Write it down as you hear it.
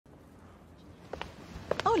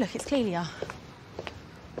Oh, look, it's Clelia.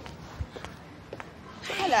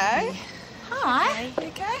 Hello. Hi. You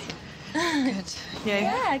okay? Good. You?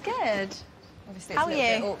 Yeah, good. Obviously, it's a little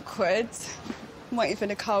bit awkward. I'm waiting for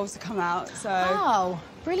Nicole to come out, so... Oh,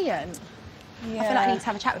 brilliant. Yeah. I feel like I need to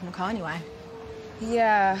have a chat with Nicole anyway.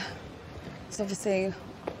 Yeah. It's obviously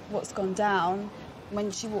what's gone down. When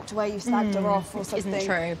she walked away, you slagged her off or something. Isn't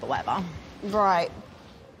true, but whatever. Right.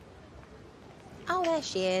 Oh, there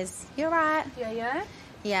she is. You all right? Yeah?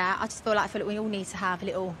 Yeah, I just feel like we all need to have a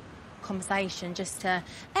little conversation just to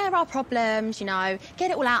air our problems, you know,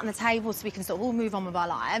 get it all out on the table so we can sort of all move on with our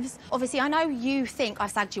lives. Obviously, I know you think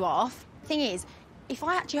I've sagged you off. Thing is, if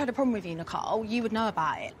I actually had a problem with you, Nicole, you would know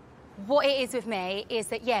about it. What it is with me is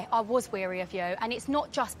that, yeah, I was weary of you, and it's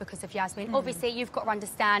not just because of Yasmin. Obviously, you've got to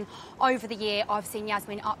understand, over the year, I've seen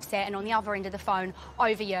Yasmin upset and on the other end of the phone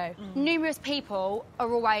over you. Numerous people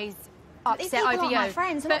are always upset over you. My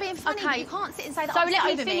friends, I'm not being funny, but you can't sit and say that. So let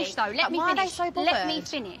me finish, though. Let me finish. Why are they so bothered? Let me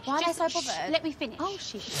finish. Why are they so bothered? Let me finish. Oh,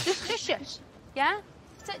 shit. Just shush. Yeah?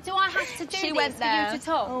 So, do I have to do She this went there. for you to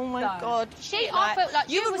talk? Oh, my God. I felt like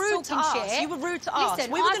you were rude to us. shit. You were rude to us.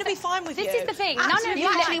 Listen, we were going to be fine with you. This is the thing. Absolutely.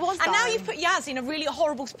 None of you actually was And now fine. you've put Yaz in a really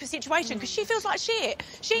horrible situation because she feels like shit.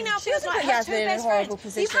 She now feels like her Yasmin two in a best horrible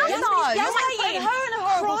friends. position. You have No, You're you're saying her in a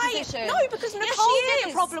horrible Crying. position. No, because Yes, Nicole she had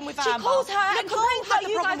is. a problem with She Amber. calls her and Nicole complains had about a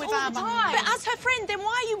you problem guys with all the Amber. time. But as her friend, then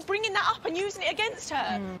why are you bringing that up and using it against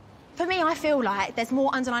her? For me, I feel like there's more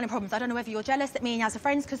underlying problems. I don't know whether you're jealous that me and Yaz are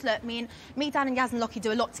friends, because look, me, Dan and Yaz and Lockie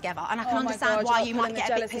do a lot together, and I can understand why you might get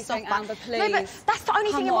a bit pissed off. Amber, please. No, but that's the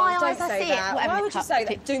only thing in my eyes I see it. Whatever, Why would you say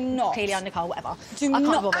that? Do not. Clelia, Nicole, whatever. Do I can't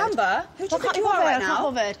not. be bothered. Amber, who do you think you are right now?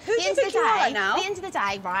 Who do you think you are right now? At the end of the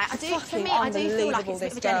day, right, I do, for Fucking me, I do feel like it's a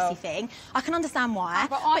bit of a unbelievable, jealousy this thing. I can understand why.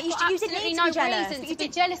 But you didn't need to no be jealous. reason to be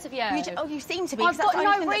jealous of you. You seem to be. I've because got that's the only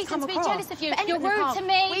no thing that's reason come to be across. jealous of you. But You're anyway, rude Nicole, to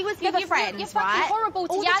me. We was never friends, you're fucking right? horrible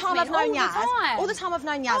to all the time Yasmin, I've known all the Yaz. time. All the time I've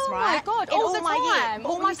known Yaz, Oh right? my God, In all the my year, time.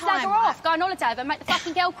 all When my we slag time, her off, go on holiday with her, make the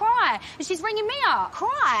fucking girl cry. And she's ringing me up.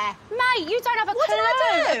 Cry. Mate, you don't have a What did I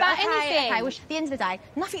clue do? about Okay, anything. okay, well, at the end of the day,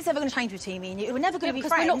 nothing's ever going to change between me and you. We're never going to be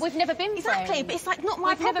because friends. we've never been Exactly, friends. but it's like not my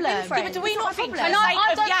We've never problem. been friends. But do we It's not my think problem. for the And I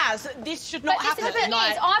sake of don't- Yaz, this should not But happen? this is the thing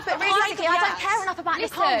Like, is, I But realistically, I don't care enough about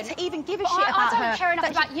Nicole to even give a shit about her. I don't care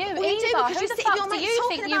enough about you Well, you do, either. because Who you the sit with your fuck do mates you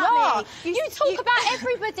talking think you about are? me. You talk about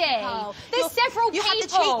everybody. Oh, There's several you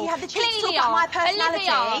people. You had the cheek to talk Clelia, about my personality.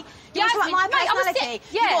 Olivia, You talk about my Yasmin. Mate, I was personality.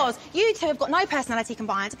 yeah. Yours. You two have got no personality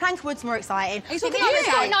combined. Plankwood's more exciting. Are you talking You've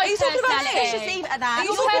got no Are you talking about personality. Let's just leave it at that.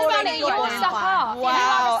 Your You're boring, personality, you're you boring, stuck fine. up.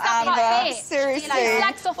 Wow, Amber, seriously.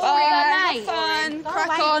 Slags off all of her mates. Fun, Go crack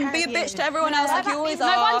away, on, be a carry bitch you. to everyone else like you always No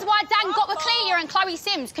are. wonder why Dan got with Clelia and Chloe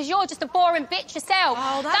Sims, because you're just a boring bitch yourself.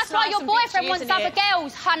 Oh, that's why nice your and boyfriend bitchy, wants isn't other it?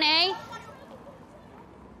 girls, honey.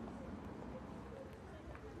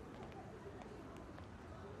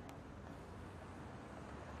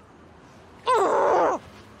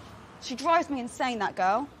 She drives me insane, that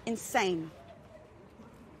girl. Insane.